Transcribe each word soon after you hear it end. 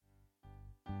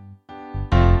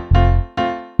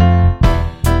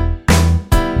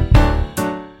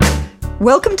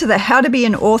Welcome to the How to Be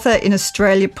an Author in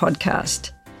Australia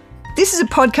podcast. This is a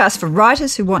podcast for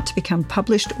writers who want to become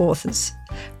published authors.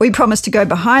 We promise to go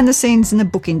behind the scenes in the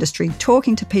book industry,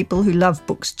 talking to people who love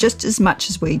books just as much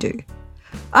as we do.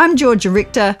 I'm Georgia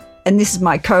Richter, and this is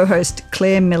my co-host,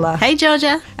 Claire Miller. Hey,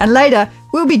 Georgia. And later,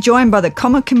 we'll be joined by the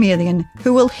comma chameleon,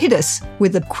 who will hit us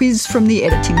with a quiz from the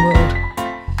editing world.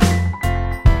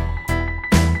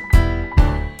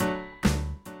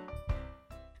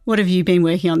 What have you been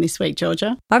working on this week,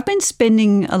 Georgia? I've been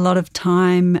spending a lot of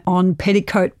time on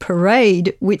Petticoat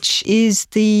Parade, which is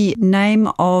the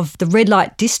name of the red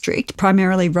light district,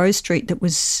 primarily Rose Street, that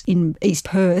was in East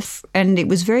Perth. And it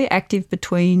was very active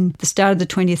between the start of the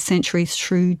 20th century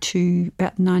through to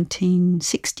about the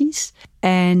 1960s.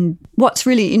 And what's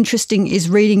really interesting is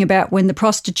reading about when the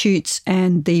prostitutes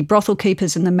and the brothel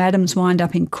keepers and the madams wind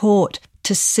up in court,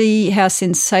 to see how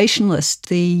sensationalist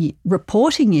the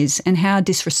reporting is and how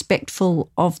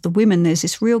disrespectful of the women. There's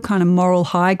this real kind of moral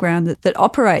high ground that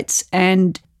operates,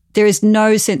 and there is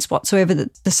no sense whatsoever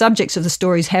that the subjects of the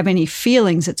stories have any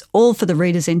feelings. It's all for the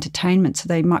reader's entertainment, so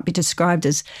they might be described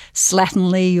as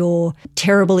slatternly or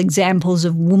terrible examples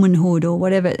of womanhood or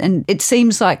whatever. And it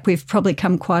seems like we've probably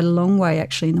come quite a long way,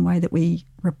 actually, in the way that we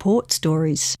report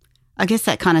stories. I guess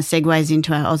that kind of segues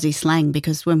into our Aussie slang,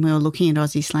 because when we were looking at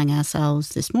Aussie slang ourselves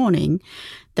this morning,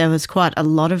 there was quite a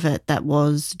lot of it that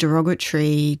was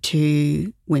derogatory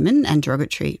to women and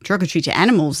derogatory to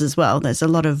animals as well. There's a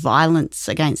lot of violence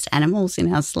against animals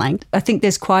in our slang. I think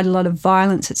there's quite a lot of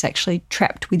violence that's actually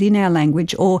trapped within our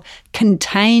language or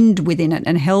contained within it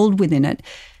and held within it.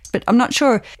 But I'm not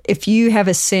sure if you have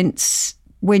a sense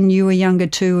when you were younger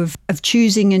too of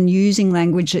choosing and using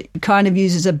language that you kind of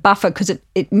use as a buffer because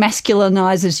it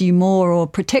masculinises you more or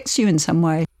protects you in some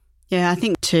way. Yeah, I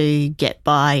think to get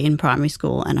by in primary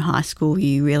school and high school,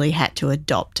 you really had to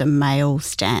adopt a male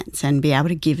stance and be able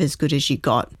to give as good as you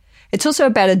got. It's also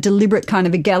about a deliberate kind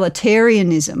of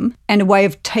egalitarianism and a way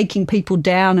of taking people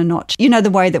down a notch. You know,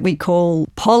 the way that we call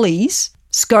pollies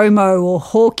ScoMo or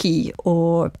Hawkey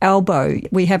or Albo.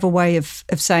 We have a way of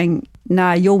saying,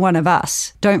 nah, you're one of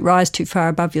us. Don't rise too far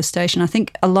above your station. I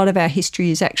think a lot of our history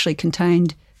is actually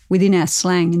contained within our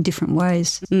slang in different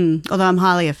ways. Although I'm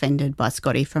highly offended by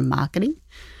Scotty from marketing.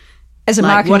 As a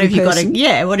marketing person.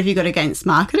 What have you got against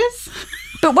marketers?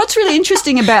 But what's really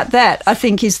interesting about that, I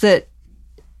think, is that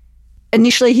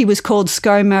initially he was called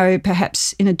ScoMo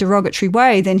perhaps in a derogatory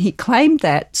way. Then he claimed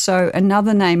that, so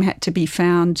another name had to be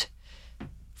found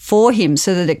for him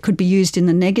so that it could be used in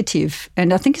the negative.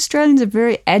 And I think Australians are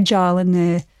very agile in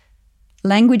their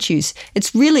language use.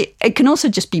 It can also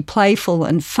just be playful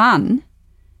and fun.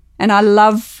 And I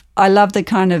love the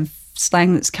kind of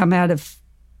slang that's come out of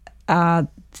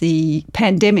the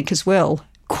pandemic as well.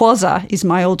 Quasar is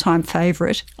my all-time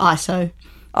favourite. ISO,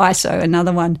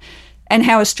 another one. And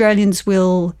how Australians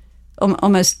will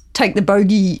almost take the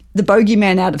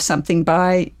bogeyman out of something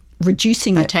by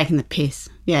reducing it. Taking the piss,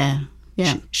 yeah.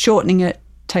 Shortening it,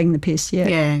 taking the piss, yeah.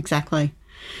 Yeah, exactly.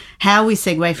 How we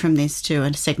segue from this to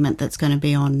a segment that's going to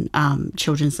be on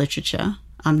children's literature,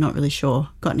 I'm not really sure.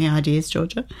 Got any ideas,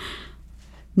 Georgia?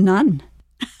 None.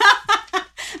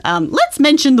 Let's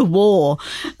mention the war.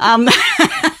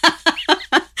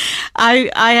 I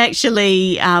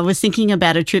actually was thinking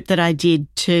about a trip that I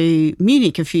did to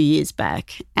Munich a few years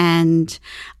back, and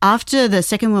after the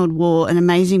Second World War, an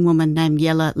amazing woman named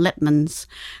Jelle Lepmans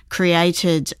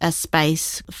created a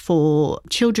space for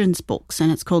children's books,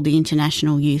 and it's called the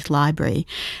International Youth Library,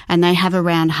 and they have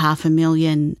around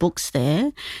 500,000 books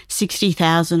there,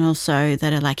 60,000 or so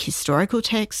that are like historical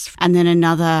texts, and then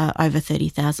another over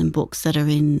 30,000 books that are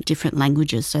in different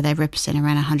languages, so they represent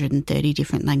around 130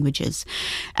 different languages.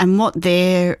 And what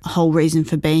their whole reason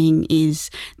for being is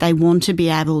they want to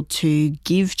be able to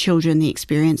give children the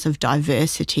experience of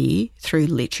diversity through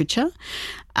literature.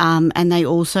 And they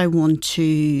also want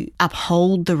to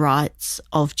uphold the rights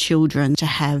of children to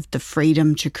have the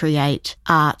freedom to create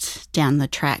art down the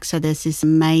track. So there's this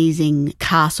amazing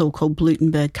castle called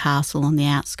Blutenberg Castle on the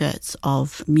outskirts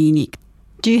of Munich.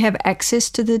 Do you have access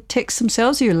to the texts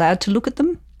themselves? Are you allowed to look at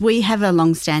them? We have a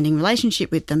long-standing relationship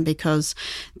with them because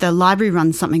the library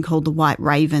runs something called the White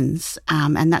Ravens,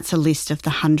 and that's a list of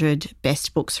the 100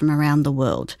 best books from around the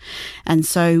world. And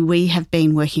so we have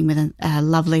been working with a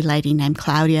lovely lady named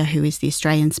Claudia, who is the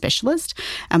Australian specialist,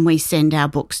 and we send our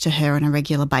books to her on a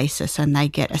regular basis, and they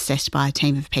get assessed by a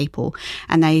team of people,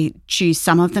 and they choose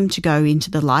some of them to go into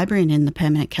the library and in the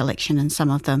permanent collection, and some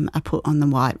of them are put on the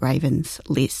White Ravens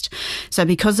list. So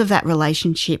because of that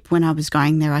relationship, when I was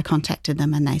going there, I contacted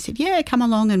them and they said, yeah, come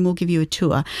along and we'll give you a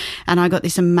tour. And I got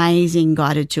this amazing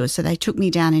guided tour. So they took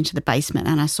me down into the basement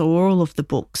and I saw all of the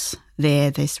books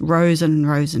there. There's rows and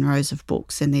rows and rows of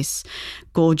books in this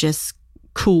gorgeous,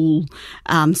 cool,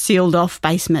 sealed off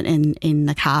basement in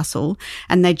the castle.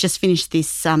 And they just finished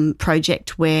this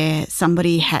project where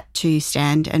somebody had to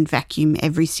stand and vacuum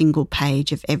every single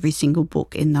page of every single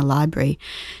book in the library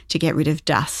to get rid of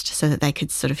dust so that they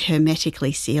could sort of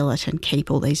hermetically seal it and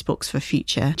keep all these books for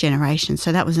future generations.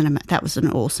 So that was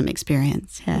an awesome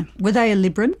experience. Yeah. Were they a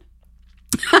Libran?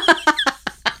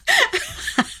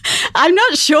 I'm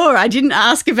not sure. I didn't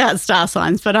ask about star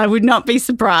signs, but I would not be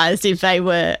surprised if they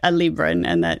were a Libran.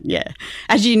 And that, yeah,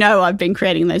 as you know, I've been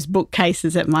creating those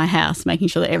bookcases at my house, making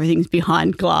sure that everything's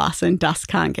behind glass and dust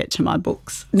can't get to my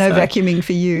books. No vacuuming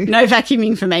for you. No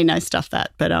vacuuming for me. No stuff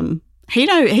that. But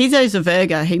he's a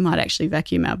Virgo. He might actually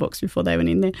vacuum our books before they went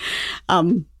in there.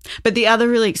 But the other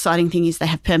really exciting thing is they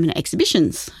have permanent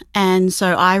exhibitions. And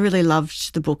so I really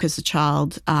loved the book as a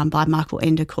child by Michael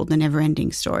Ender called The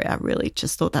Never-Ending Story. I really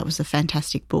just thought that was a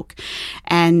fantastic book.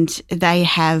 And they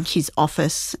have his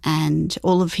office and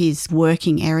all of his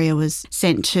working area was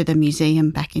sent to the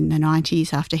museum back in the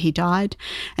 90s after he died.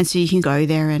 And so you can go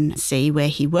there and see where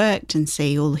he worked and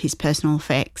see all his personal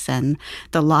effects and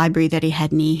the library that he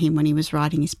had near him when he was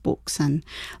writing his books and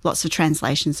lots of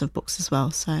translations of books as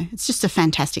well. So it's just a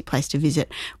fantastic place to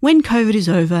visit when COVID is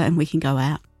over and we can go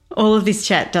out. All of this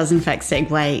chat does in fact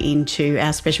segue into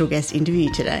our special guest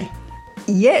interview today.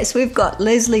 Yes, we've got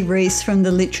Leslie Rees from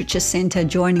the Literature Centre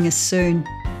joining us soon.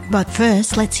 But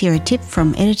first, let's hear a tip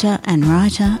from editor and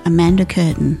writer Amanda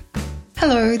Curtin.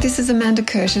 Hello, this is Amanda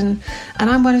Curtin, and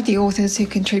I'm one of the authors who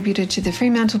contributed to the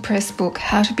Fremantle Press book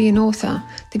How to Be an Author,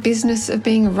 The Business of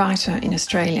Being a Writer in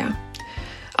Australia.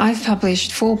 I've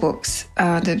published 4 books.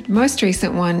 The most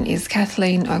recent one is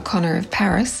Kathleen O'Connor of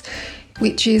Paris,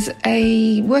 which is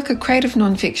a work of creative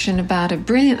non-fiction about a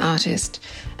brilliant artist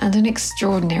and an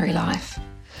extraordinary life.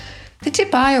 The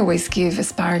tip I always give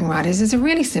aspiring writers is a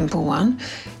really simple one.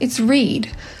 It's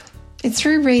read. It's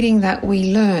through reading that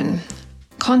we learn,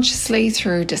 consciously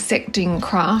through dissecting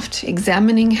craft,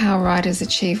 examining how writers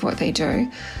achieve what they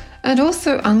do, and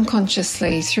also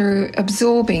unconsciously through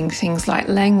absorbing things like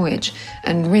language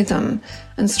and rhythm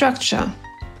and structure.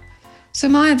 So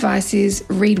my advice is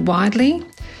read widely,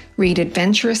 read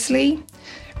adventurously,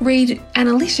 read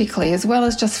analytically as well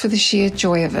as just for the sheer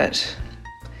joy of it.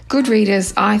 Good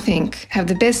readers, I think, have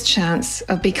the best chance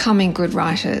of becoming good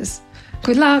writers.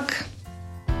 Good luck!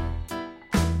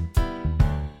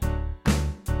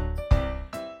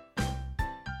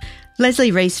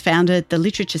 Leslie Rees founded the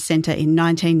Literature Centre in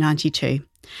 1992.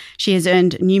 She has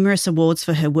earned numerous awards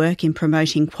for her work in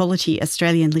promoting quality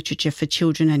Australian literature for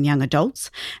children and young adults,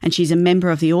 and she's a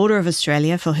member of the Order of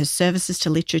Australia for her services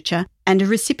to literature and a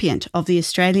recipient of the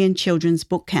Australian Children's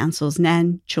Book Council's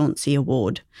Nan Chauncey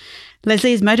Award.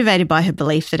 Leslie is motivated by her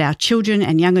belief that our children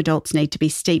and young adults need to be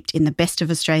steeped in the best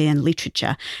of Australian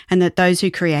literature and that those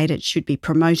who create it should be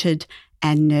promoted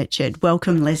and nurtured.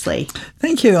 Welcome, Leslie.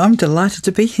 Thank you. I'm delighted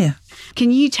to be here. Can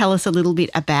you tell us a little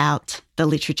bit about the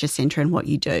Literature Centre and what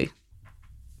you do?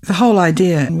 The whole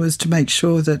idea was to make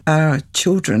sure that our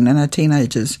children and our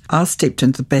teenagers are steeped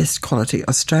into the best quality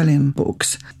Australian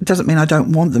books. It doesn't mean I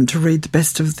don't want them to read the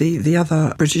best of the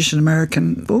other British and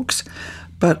American books,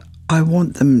 but I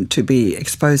want them to be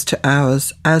exposed to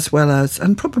ours as well as,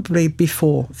 and probably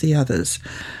before, the others.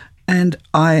 And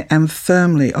I am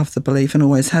firmly of the belief, and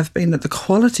always have been, that the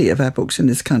quality of our books in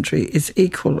this country is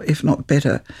equal, if not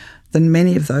better, than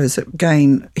many of those that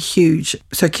gain huge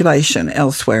circulation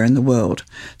elsewhere in the world.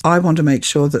 I want to make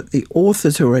sure that the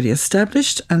authors who are already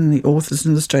established and the authors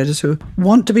and illustrators who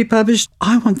want to be published,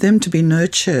 I want them to be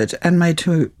nurtured and made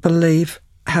to believe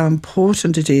how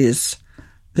important it is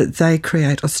that they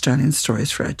create Australian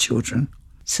stories for our children.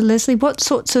 So, Leslie, what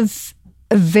sorts of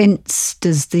events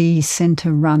does the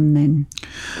centre run then?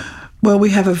 Well, we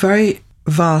have a very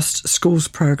vast schools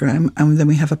program and then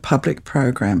we have a public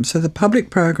program. So the public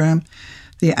program,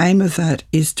 the aim of that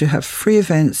is to have free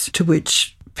events to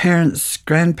which parents,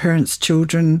 grandparents,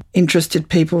 children, interested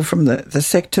people from the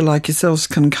sector like yourselves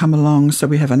can come along. So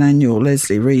we have an annual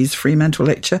Leslie Rees Fremantle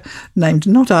lecture, named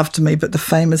not after me, but the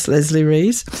famous Leslie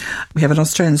Rees. We have an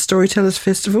Australian Storytellers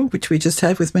Festival, which we just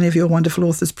had with many of your wonderful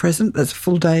authors present. That's a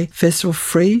full-day festival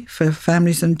free for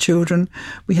families and children.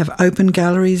 We have open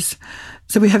galleries.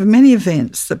 So we have many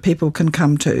events that people can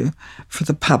come to for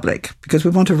the public because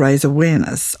we want to raise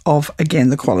awareness of, again,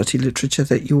 the quality literature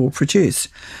that you all produce.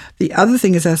 The other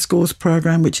thing is our schools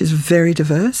program, which is very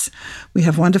diverse. We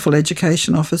have wonderful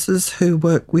education officers who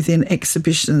work within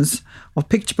exhibitions of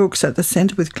picture books at the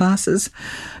centre with classes.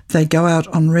 They go out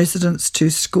on residence to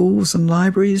schools and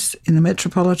libraries in the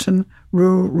metropolitan,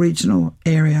 rural, regional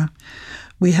area.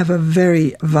 We have a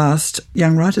very vast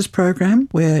young writers program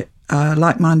where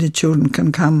like-minded children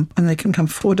can come, and they can come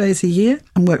 4 days a year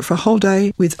and work for a whole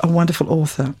day with a wonderful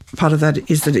author. Part of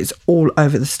that is that it's all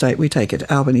over the state. We take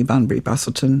it Albany, Bunbury,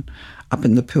 Busselton, up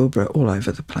in the Pilbara, all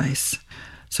over the place.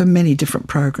 So many different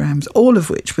programs, all of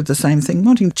which with the same thing,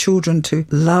 wanting children to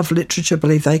love literature,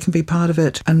 believe they can be part of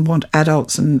it, and want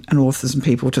adults and authors and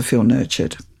people to feel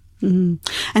nurtured. Mm.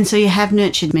 And so you have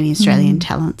nurtured many Australian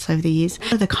talents over the years.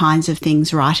 What are the kinds of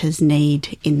things writers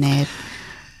need in their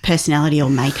personality or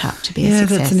makeup to be a success?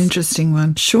 Yeah, that's an interesting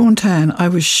one. Sean Tan, I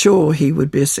was sure he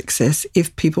would be a success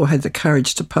if people had the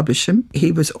courage to publish him.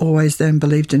 He was always there and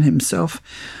believed in himself.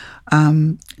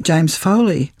 James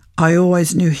Foley, I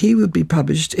always knew he would be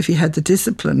published if he had the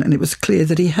discipline, and it was clear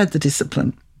that he had the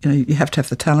discipline. You know, you have to have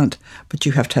the talent, but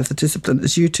you have to have the discipline,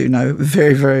 as you two know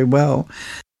very, very well.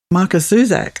 Marcus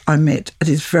Zuzak I met at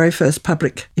his very first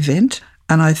public event,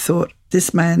 and I thought,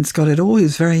 this man's got it all. He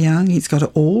was very young. He's got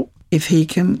it all. If he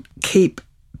can keep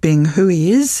being who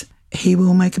he is, he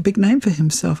will make a big name for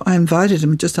himself. I invited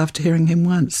him just after hearing him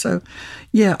once. So,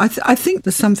 yeah, I think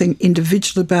there's something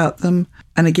individual about them.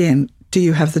 And again, do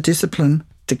you have the discipline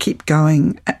to keep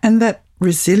going and that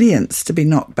resilience to be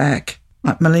knocked back,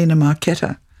 like Melina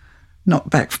Marchetta, knocked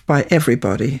back by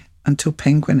everybody until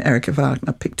Penguin, Erica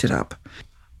Wagner picked it up.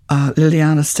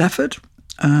 Liliana Stafford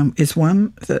is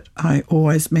one that I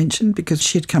always mention because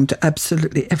she'd come to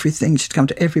absolutely everything. She'd come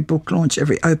to every book launch,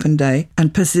 every open day,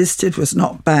 and persisted, was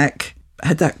knocked back,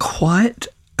 had that quiet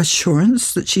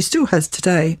assurance that she still has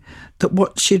today that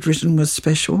what she'd written was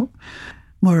special.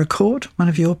 Maura Court, one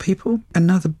of your people,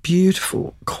 another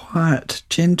beautiful, quiet,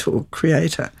 gentle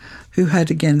creator who had,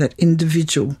 again, that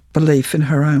individual belief in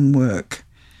her own work.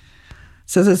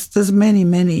 So there's many,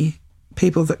 many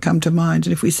people that come to mind,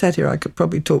 and if we sat here I could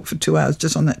probably talk for 2 hours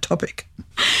just on that topic.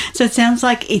 So it sounds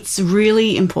like it's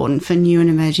really important for new and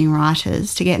emerging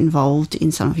writers to get involved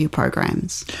in some of your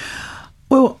programs.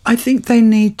 Well, I think they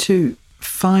need to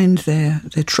find their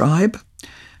tribe,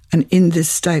 and in this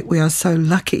state we are so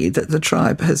lucky that the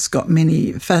tribe has got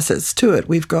many facets to it.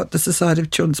 We've got the Society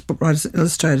of Children's Book Writers and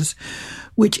Illustrators,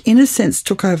 which in a sense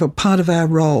took over part of our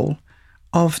role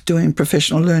of doing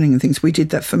professional learning and things. We did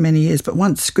that for many years, but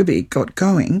once Scribby got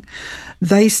going,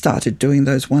 they started doing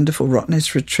those wonderful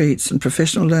Rottnest retreats and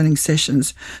professional learning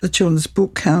sessions. The Children's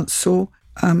Book Council,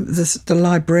 the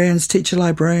librarians, teacher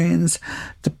librarians,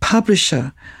 the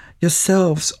publisher,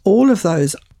 yourselves, all of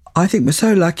those, I think we're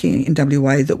so lucky in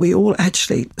WA that we all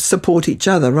actually support each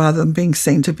other rather than being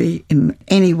seen to be in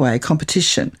any way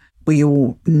competition. We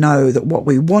all know that what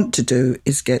we want to do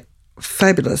is get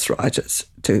fabulous writers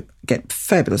to get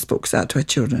fabulous books out to our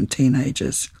children and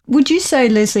teenagers. Would you say,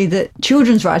 Leslie, that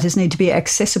children's writers need to be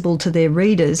accessible to their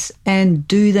readers, and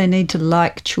do they need to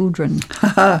like children?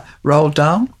 Roald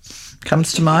Dahl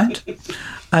comes to mind.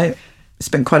 I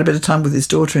spent quite a bit of time with his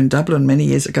daughter in Dublin many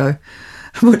years ago.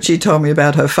 What she told me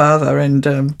about her father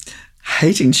and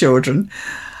hating children.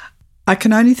 I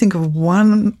can only think of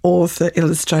one author,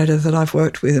 illustrator that I've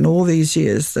worked with in all these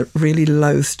years that really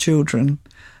loathes children.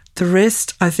 The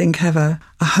rest, I think, have a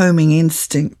homing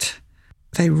instinct.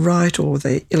 They write or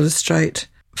they illustrate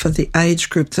for the age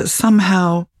group that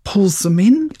somehow pulls them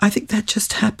in. I think that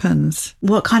just happens.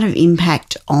 What kind of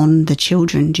impact on the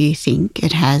children do you think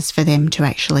it has for them to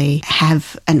actually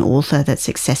have an author that's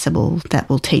accessible, that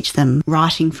will teach them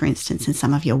writing, for instance, in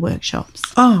some of your workshops?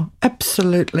 Oh,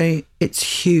 absolutely.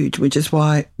 It's huge, which is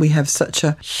why we have such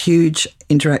a huge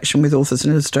interaction with authors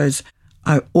and illustrators.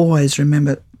 I always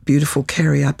remember beautiful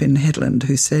Kerry up in Headland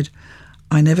who said,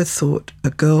 I never thought a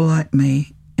girl like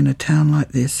me in a town like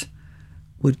this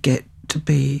would get to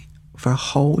be for a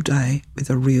whole day with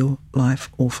a real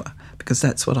life author, because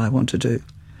that's what I want to do.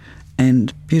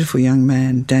 And beautiful young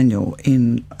man, Daniel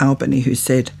in Albany, who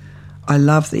said, I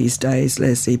love these days,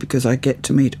 Leslie, because I get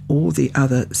to meet all the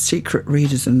other secret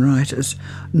readers and writers,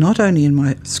 not only in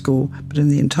my school, but in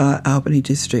the entire Albany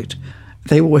district.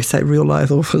 They always say real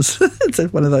life authors. It's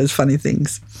one of those funny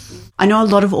things. I know a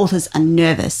lot of authors are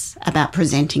nervous about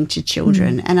presenting to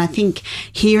children, and I think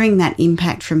hearing that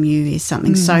impact from you is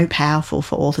something so powerful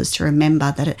for authors to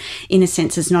remember, that it, in a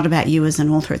sense, it's not about you as an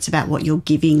author, it's about what you're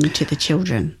giving to the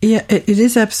children. Yeah, it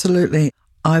is absolutely.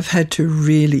 I've had to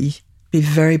really be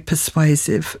very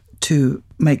persuasive to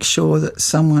make sure that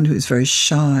someone who's very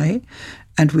shy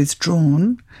and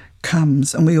withdrawn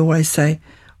comes. And we always say,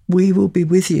 we will be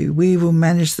with you. We will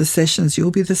manage the sessions.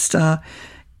 You'll be the star.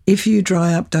 If you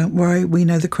dry up, don't worry. We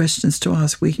know the questions to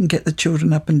ask. We can get the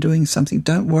children up and doing something.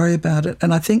 Don't worry about it.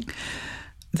 And I think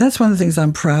that's one of the things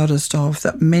I'm proudest of,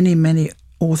 that many, many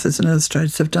authors and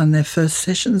illustrators have done their first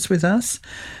sessions with us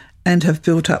and have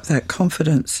built up that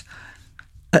confidence,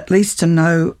 at least to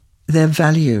know their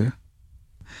value,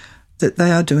 that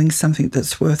they are doing something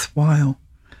that's worthwhile.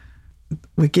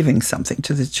 We're giving something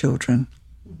to the children.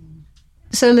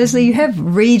 So, Leslie, you have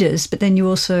readers, but then you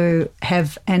also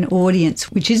have an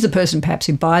audience, which is the person perhaps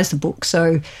who buys the book.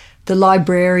 So the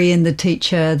librarian, the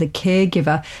teacher, the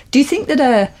caregiver. Do you think that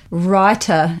a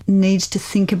writer needs to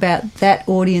think about that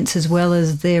audience as well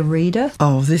as their reader?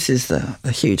 Oh, this is the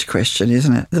huge question,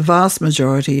 isn't it? The vast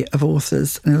majority of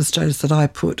authors and illustrators that I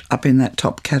put up in that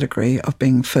top category of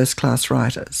being first-class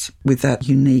writers with that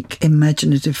unique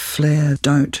imaginative flair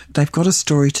they've got a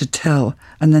story to tell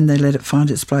and then they let it find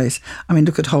its place. I mean,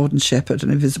 look at Holden Shepherd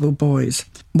and Invisible Boys.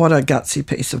 What a gutsy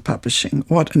piece of publishing.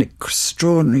 What an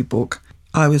extraordinary book.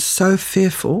 I was so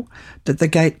fearful that the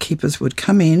gatekeepers would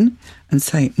come in and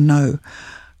say no.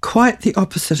 Quite the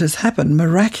opposite has happened.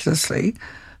 Miraculously,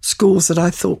 schools that I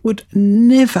thought would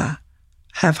never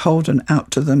have Holden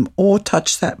out to them or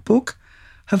touch that book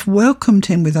have welcomed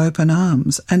him with open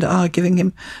arms and are giving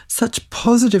him such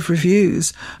positive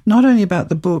reviews, not only about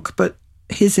the book, but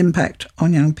his impact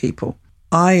on young people.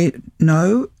 I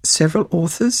know several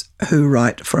authors who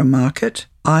write for a market.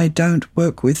 I don't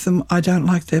work with them. I don't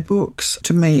like their books.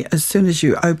 To me, as soon as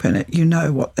you open it, you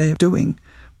know what they're doing.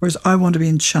 Whereas I want to be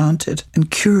enchanted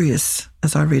and curious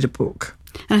as I read a book.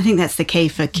 And I think that's the key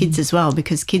for kids as well,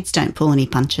 because kids don't pull any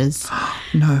punches,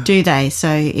 no, do they? So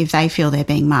if they feel they're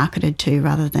being marketed to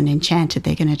rather than enchanted,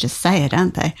 they're going to just say it,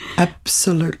 aren't they?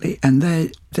 Absolutely. And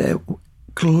they're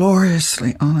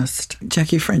gloriously honest.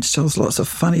 Jackie French tells lots of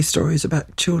funny stories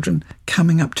about children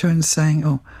coming up to her and saying,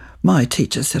 oh, my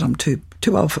teacher said I'm too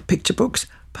old for picture books,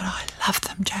 but I love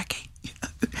them, Jackie.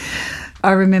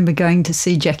 I remember going to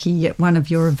see Jackie at one of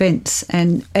your events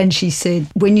and she said,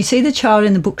 when you see the child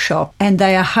in the bookshop and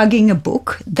they are hugging a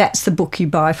book, that's the book you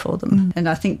buy for them. Mm. And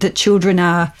I think that children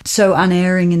are so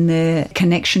unerring in their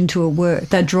connection to a work.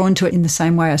 They're drawn to it in the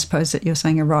same way, I suppose, that you're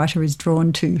saying a writer is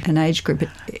drawn to an age group.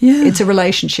 It's a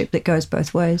relationship that goes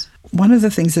both ways. One of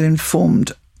the things that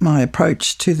informed my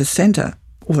approach to the centre,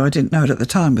 although I didn't know it at the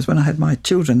time, was when I had my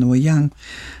children that were young.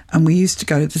 And we used to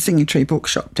go to the Singing Tree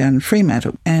bookshop down in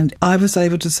Fremantle. And I was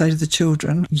able to say to the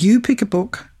children, you pick a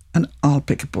book and I'll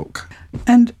pick a book.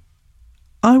 And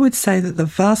I would say that the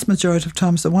vast majority of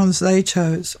times the ones they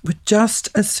chose were just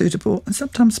as suitable and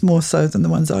sometimes more so than the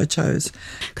ones I chose.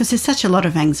 Because there's such a lot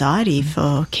of anxiety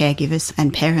for caregivers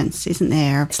and parents, isn't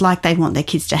there? It's like they want their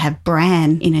kids to have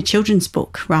Bran in a children's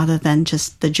book rather than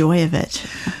just the joy of it.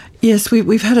 Yes,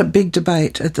 we've had a big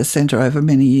debate at the centre over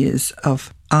many years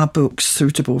of are books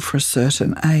suitable for a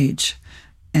certain age?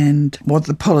 And what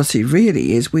the policy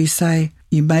really is, we say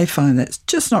you may find that's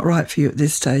just not right for you at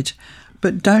this stage,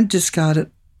 but don't discard it,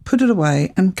 put it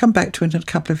away and come back to it in a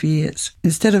couple of years.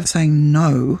 Instead of saying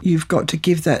no, you've got to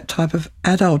give that type of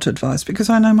adult advice, because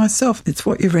I know myself, it's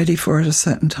what you're ready for at a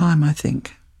certain time, I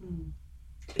think.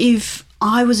 If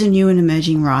I was a new and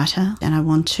emerging writer and I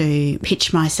want to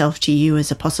pitch myself to you as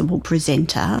a possible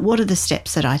presenter, what are the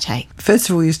steps that I take? First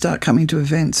of all, you start coming to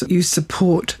events. You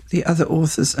support the other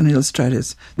authors and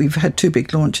illustrators. We've had 2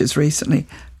 big launches recently.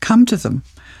 Come to them.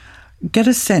 Get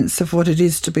a sense of what it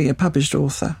is to be a published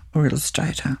author or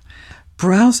illustrator.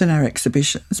 Browse in our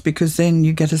exhibitions, because then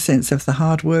you get a sense of the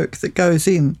hard work that goes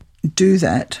in. Do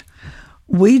that.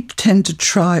 We tend to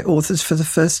try authors for the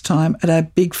first time at our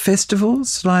big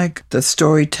festivals like the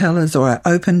Storytellers or our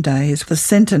open days. The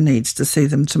centre needs to see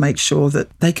them to make sure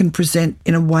that they can present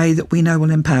in a way that we know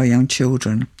will empower young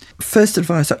children. First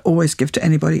advice I always give to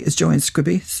anybody is join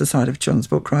Scribby, Society of Children's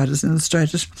Book Writers and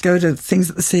Illustrators. Go to things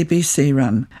that the CBC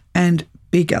run and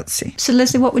be gutsy. So,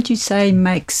 Leslie, what would you say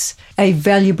makes a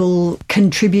valuable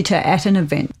contributor at an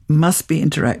event? Must be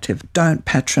interactive. Don't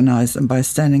patronise them by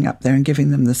standing up there and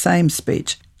giving them the same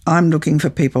speech. I'm looking for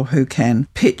people who can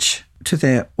pitch to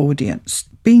their audience.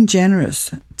 Being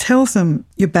generous. Tell them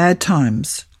your bad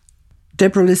times.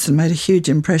 Deborah Lisson made a huge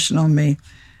impression on me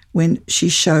when she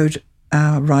showed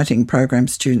our writing program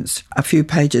students a few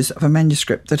pages of a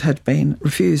manuscript that had been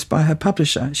refused by her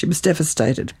publisher. She was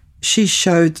devastated. She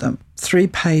showed them 3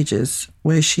 pages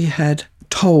where she had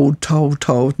told,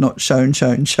 not shown.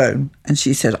 And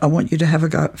she said, I want you to have a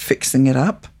go at fixing it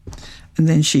up. And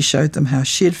then she showed them how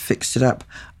she had fixed it up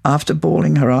after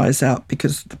bawling her eyes out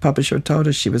because the publisher had told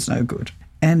her she was no good.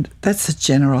 And that's a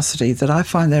generosity that I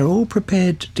find they're all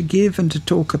prepared to give and to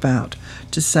talk about,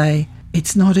 to say,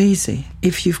 it's not easy.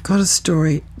 If you've got a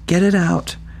story, get it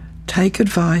out, take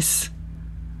advice,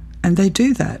 and they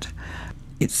do that.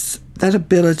 It's that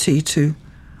ability to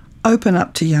open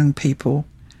up to young people,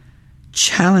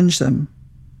 challenge them,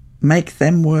 make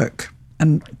them work,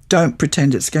 and don't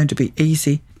pretend it's going to be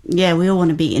easy. Yeah, we all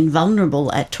want to be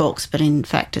invulnerable at talks, but in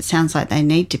fact it sounds like they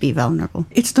need to be vulnerable.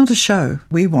 It's not a show.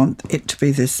 We want it to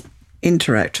be this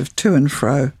interactive to and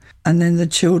fro, and then the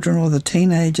children or the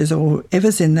teenagers or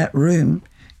whoever's in that room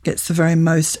gets the very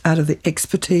most out of the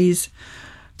expertise,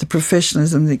 the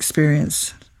professionalism, the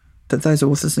experience that those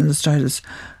authors and illustrators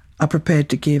are prepared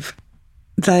to give.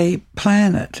 They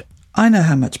plan it. I know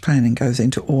how much planning goes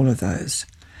into all of those.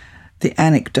 The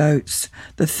anecdotes.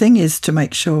 The thing is to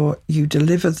make sure you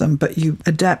deliver them, but you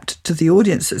adapt to the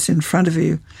audience that's in front of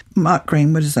you. Mark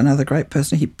Greenwood is another great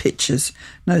person. He pitches,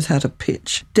 knows how to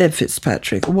pitch. Deb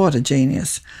Fitzpatrick, what a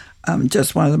genius.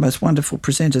 Just one of the most wonderful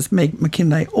presenters. Meg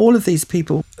McKinley, all of these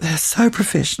people, they're so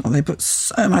professional. They put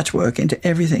so much work into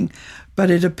everything,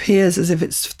 but it appears as if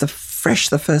it's fresh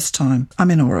the first time. I'm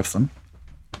in awe of them.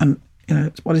 And,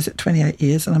 28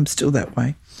 years, and I'm still that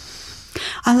way.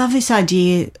 I love this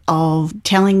idea of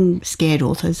telling scared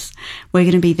authors, we're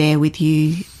going to be there with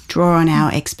you, draw on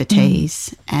our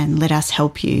expertise and let us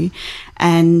help you.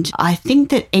 And I think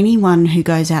that anyone who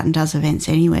goes out and does events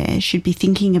anywhere should be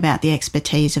thinking about the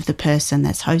expertise of the person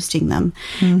that's hosting them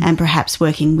and perhaps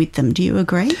working with them. Do you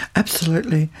agree?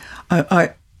 Absolutely.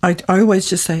 I always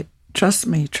just say, trust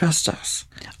me, trust us.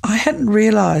 I hadn't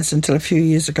realised until a few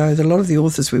years ago that a lot of the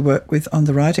authors we work with on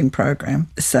the writing program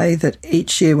say that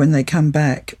each year when they come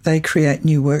back, they create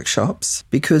new workshops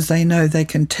because they know they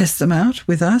can test them out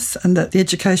with us, and that the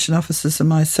education officers and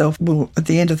myself will, at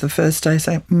the end of the first day,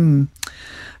 say, I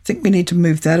think we need to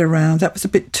move that around. That was a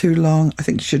bit too long. I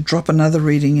think you should drop another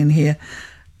reading in here.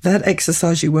 That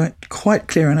exercise, you weren't quite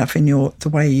clear enough in the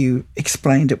way you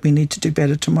explained it. We need to do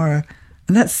better tomorrow.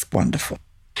 And that's wonderful.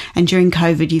 And during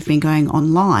COVID, you've been going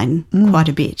online quite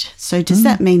a bit. So does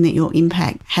that mean that your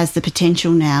impact has the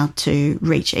potential now to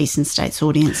reach Eastern States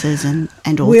audiences and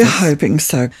authors? We're hoping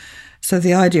so. So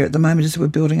the idea at the moment is we're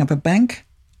building up a bank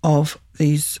of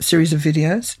these series of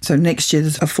videos. So next year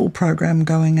there's a full program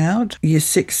going out. Year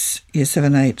 6, Year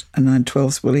 7, 8 and 9,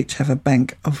 12s will each have a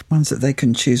bank of ones that they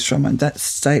can choose from, and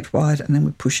that's statewide, and then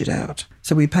we push it out.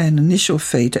 So we pay an initial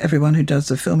fee to everyone who does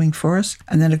the filming for us,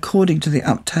 and then according to the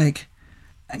uptake,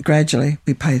 gradually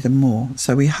we pay them more.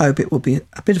 So we hope it will be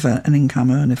a bit of an income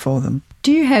earner for them.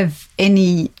 Do you have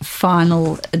any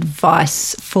final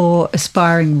advice for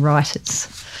aspiring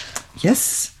writers?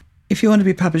 Yes. If you want to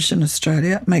be published in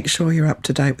Australia, make sure you're up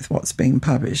to date with what's being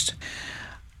published.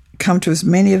 Come to as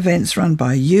many events run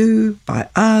by you, by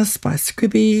us, by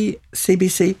Scribby,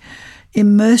 CBC.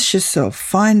 Immerse yourself.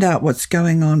 Find out what's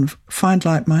going on. Find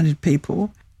like-minded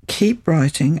people. Keep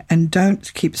writing and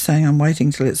don't keep saying, I'm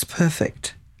waiting till it's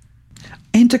perfect.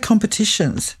 Enter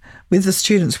competitions. With the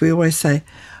students, we always say,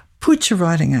 put your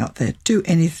writing out there. Do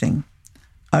anything.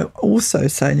 I also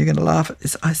say, and you're going to laugh at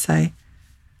this, I say,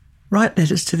 write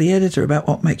letters to the editor about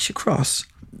what makes you cross.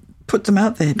 Put them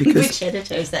out there because... Which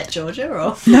editor? Is that Georgia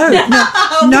or... No.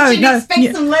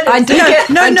 Expect some letters. I do get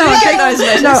those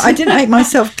letters. No, I didn't make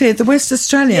myself clear. The West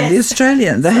Australian, Yes. the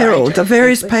Australian, the Sorry, Herald, the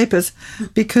various totally. papers,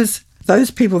 because those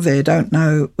people there don't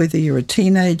know whether you're a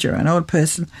teenager or an old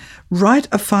person. Write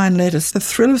a fine letter. The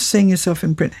thrill of seeing yourself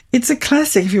in print. It's a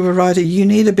classic. If you're a writer, you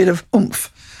need a bit of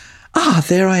oomph.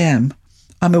 There I am.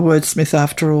 I'm a wordsmith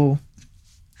after all.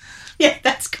 Yeah,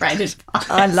 that's great advice.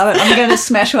 I love it. I'm going to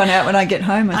smash one out when I get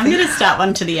home, I I'm think. going to start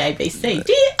one to the ABC.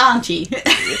 Dear Auntie.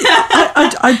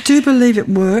 I do believe it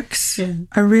works. Yeah.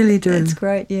 I really do. That's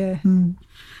great, yeah.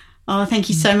 Oh, thank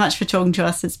you so much for talking to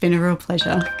us. It's been a real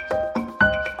pleasure.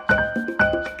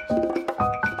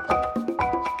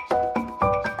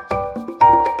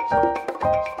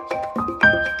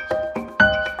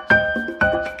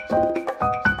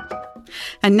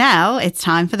 And now it's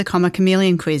time for the Comma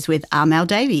Chameleon quiz with Armel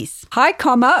Davies. Hi,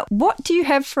 Comma. What do you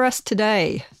have for us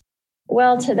today?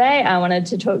 Well, today I wanted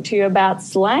to talk to you about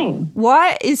slang.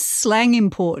 Why is slang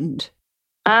important?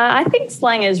 I think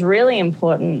slang is really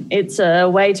important. It's a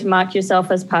way to mark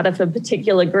yourself as part of a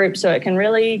particular group, so it can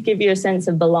really give you a sense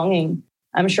of belonging.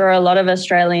 I'm sure a lot of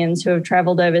Australians who have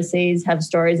travelled overseas have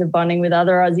stories of bonding with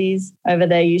other Aussies over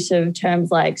their use of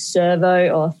terms like servo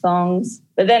or thongs.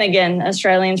 But then again,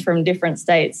 Australians from different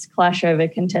states clash over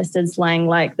contested slang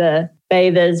like the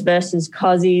bathers versus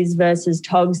cozies versus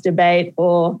togs debate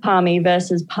or palmy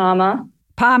versus palmer.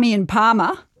 Palmy and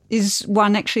Palmer is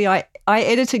one actually I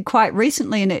edited quite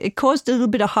recently, and it caused a little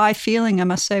bit of high feeling, I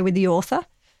must say, with the author.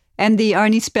 And the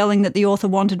only spelling that the author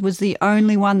wanted was the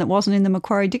only one that wasn't in the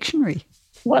Macquarie Dictionary.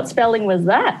 What spelling was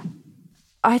that?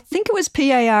 I think it was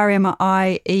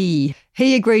Parmie.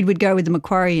 He agreed we'd go with the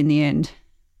Macquarie in the end.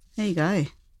 There you go.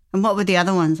 And what were the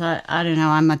other ones? I don't know.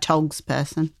 I'm a togs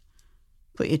person.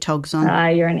 Put your togs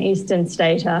on. You're an Eastern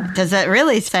Stater. Does it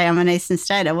really say I'm an Eastern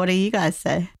Stater? What do you guys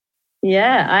say?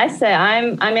 Yeah, I say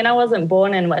I wasn't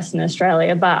born in Western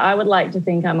Australia, but I would like to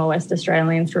think I'm a West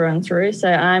Australian through and through. So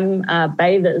I'm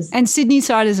Bathers. And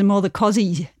Sydney-siders are more the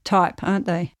cosy type, aren't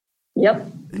they? Yep.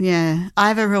 Yeah. I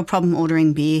have a real problem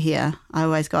ordering beer here. I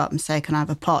always go up and say, can I have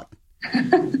a pot?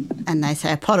 And they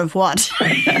say, a pot of what?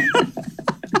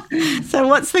 So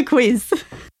what's the quiz?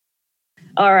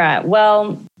 All right.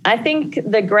 Well, I think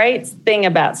the great thing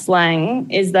about slang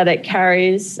is that it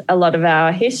carries a lot of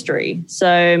our history.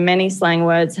 So many slang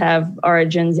words have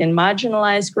origins in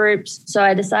marginalised groups. So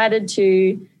I decided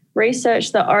to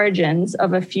research the origins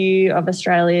of a few of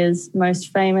Australia's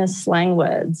most famous slang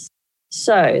words.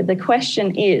 So the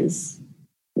question is,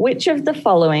 which of the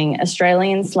following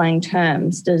Australian slang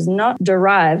terms does not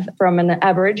derive from an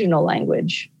Aboriginal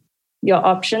language? Your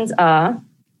options are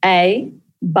A,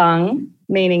 bung,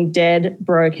 meaning dead,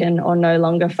 broken, or no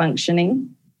longer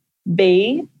functioning.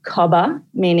 B, cobber,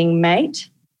 meaning mate.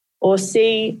 Or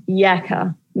C,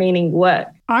 yakka, meaning work.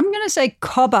 I'm going to say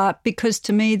cobber because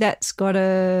to me that's got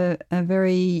a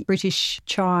very British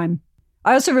chime.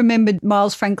 I also remembered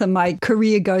Miles Franklin, My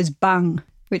Career Goes Bung,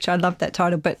 which I love that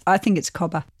title, but I think it's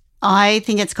cobber. I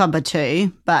think it's cobber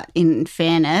too, but in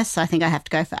fairness, I think I have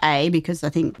to go for A because I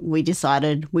think we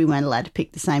decided we weren't allowed to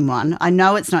pick the same one. I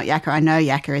know it's not yakka. I know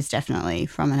yakka is definitely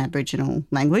from an Aboriginal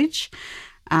language.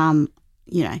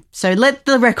 So let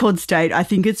the record state, I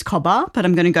think it's cobber, but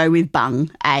I'm going to go with bung,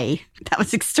 A. That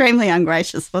was extremely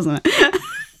ungracious, wasn't it?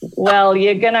 Well,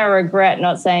 you're going to regret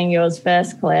not saying yours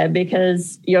first, Claire,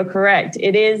 because you're correct.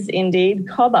 It is indeed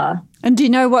cobber. And do you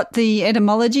know what the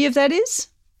etymology of that is?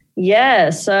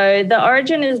 Yeah, so the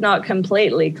origin is not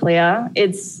completely clear.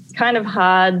 It's kind of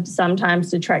hard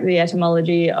sometimes to track the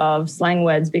etymology of slang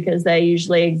words because they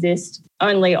usually exist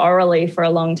only orally for a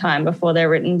long time before they're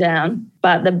written down.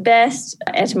 But the best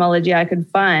etymology I could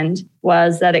find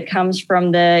was that it comes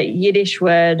from the Yiddish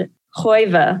word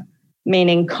hoiver,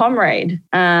 meaning comrade.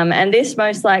 And this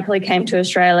most likely came to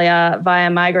Australia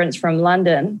via migrants from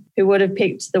London who would have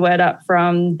picked the word up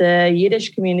from the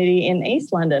Yiddish community in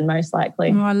East London, most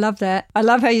likely. Oh, I love that. I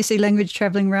love how you see language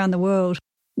travelling around the world.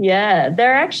 Yeah,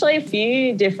 there are actually a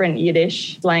few different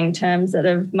Yiddish slang terms that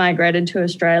have migrated to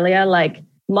Australia, like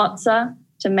mozza,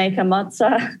 to make a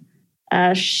mozza,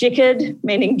 shikad,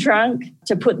 meaning drunk,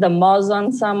 to put the moz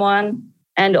on someone,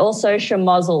 and also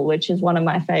shamozzle, which is one of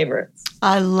my favourites.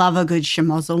 I love a good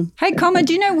shamozzle. Hey, Comma,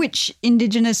 do you know which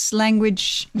Indigenous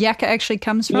language yakka actually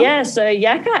comes from? Yeah, so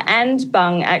yakka and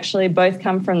bung actually both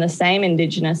come from the same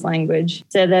Indigenous language.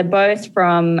 So they're both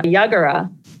from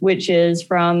Yuggera, which is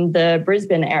from the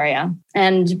Brisbane area.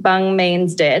 And bung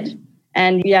means dead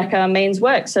and yakka means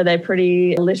work. So they're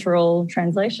pretty literal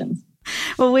translations.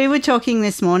 Well, we were talking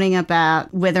this morning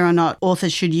about whether or not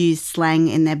authors should use slang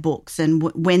in their books and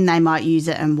when they might use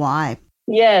it and why.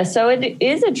 Yeah, so it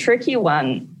is a tricky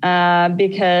one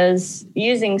because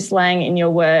using slang in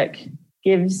your work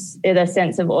gives it a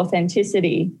sense of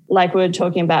authenticity. Like we were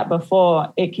talking about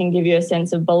before, it can give you a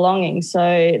sense of belonging.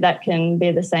 So that can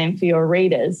be the same for your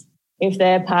readers. If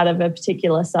they're part of a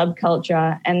particular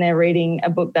subculture and they're reading a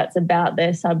book that's about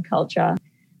their subculture.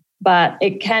 But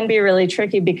it can be really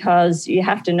tricky because you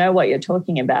have to know what you're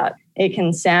talking about. It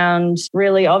can sound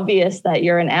really obvious that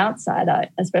you're an outsider,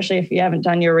 especially if you haven't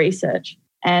done your research,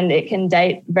 and it can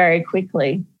date very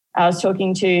quickly. I was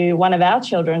talking to one of our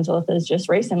children's authors just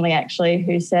recently, actually,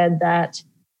 who said that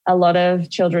a lot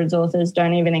of children's authors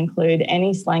don't even include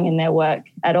any slang in their work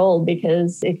at all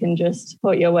because it can just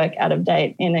put your work out of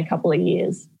date in a couple of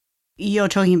years. You're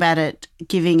talking about it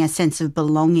giving a sense of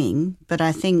belonging, but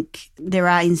I think there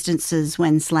are instances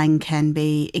when slang can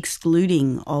be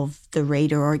excluding of the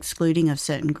reader or excluding of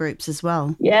certain groups as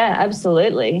well. Yeah,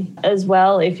 absolutely. As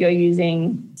well, if you're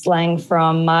using slang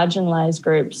from marginalised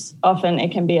groups, often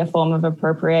it can be a form of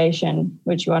appropriation,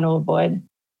 which you want to avoid.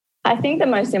 I think the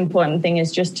most important thing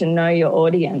is just to know your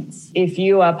audience. If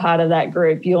you are part of that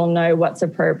group, you'll know what's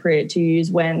appropriate to use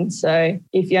when. So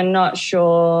if you're not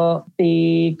sure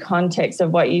the context of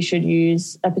what you should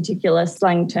use a particular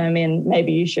slang term in,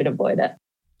 maybe you should avoid it.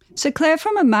 So Claire,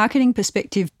 from a marketing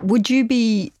perspective, would you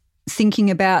be thinking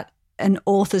about an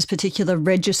author's particular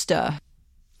register?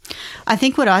 I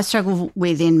think what I struggle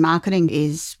with in marketing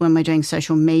is when we're doing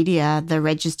social media, the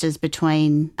registers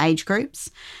between age groups.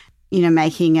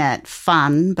 making it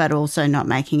fun but also not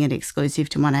making it exclusive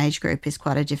to one age group is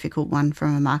quite a difficult one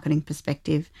from a marketing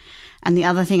perspective. And the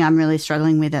other thing I'm really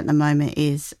struggling with at the moment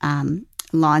is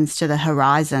lines to the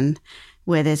horizon,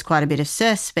 where there's quite a bit of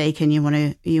surf speak and you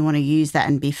want to use that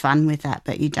and be fun with that,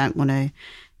 but you don't want to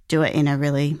do it in a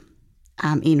really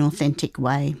inauthentic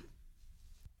way.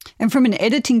 And from an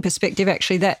editing perspective,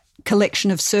 actually, that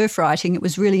collection of surf writing, it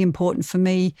was really important for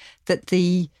me that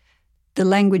the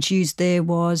language used there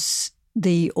was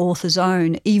the author's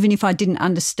own. Even if I didn't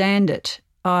understand it,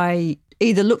 I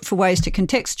either looked for ways to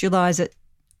contextualise it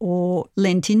or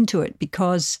lent into it,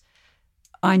 because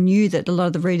I knew that a lot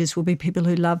of the readers will be people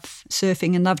who love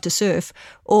surfing and love to surf,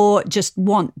 or just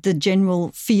want the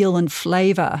general feel and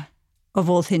flavour of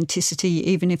authenticity,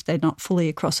 even if they're not fully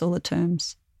across all the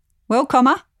terms. Well,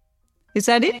 Comma, is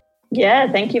that it?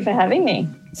 Yeah, thank you for having me.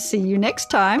 See you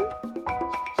next time.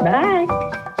 Bye.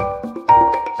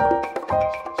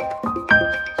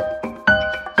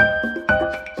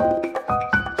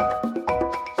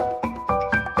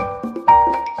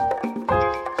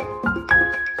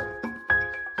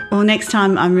 Well, next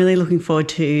time I'm really looking forward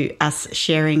to us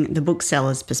sharing the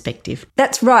bookseller's perspective.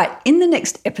 That's right. In the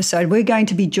next episode, we're going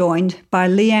to be joined by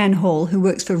Leanne Hall, who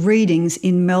works for Readings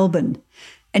in Melbourne.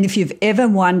 And if you've ever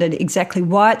wondered exactly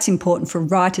why it's important for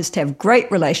writers to have great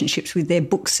relationships with their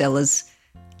booksellers,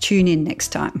 tune in next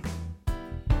time.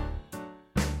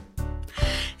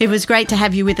 It was great to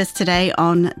have you with us today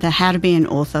on the How to Be an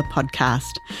Author podcast.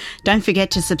 Don't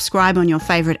forget to subscribe on your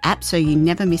favourite app so you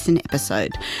never miss an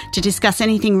episode. To discuss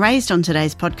anything raised on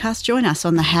today's podcast, join us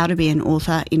on the How to Be an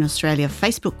Author in Australia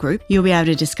Facebook group. You'll be able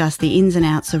to discuss the ins and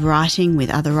outs of writing with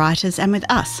other writers and with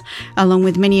us, along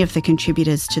with many of the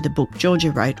contributors to the book Georgia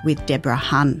wrote with Deborah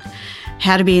Hunn.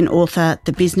 How to Be an Author,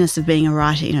 The Business of Being a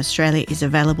Writer in Australia is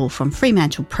available from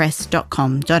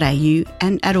FremantlePress.com.au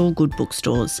and at all good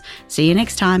bookstores. See you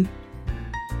next time.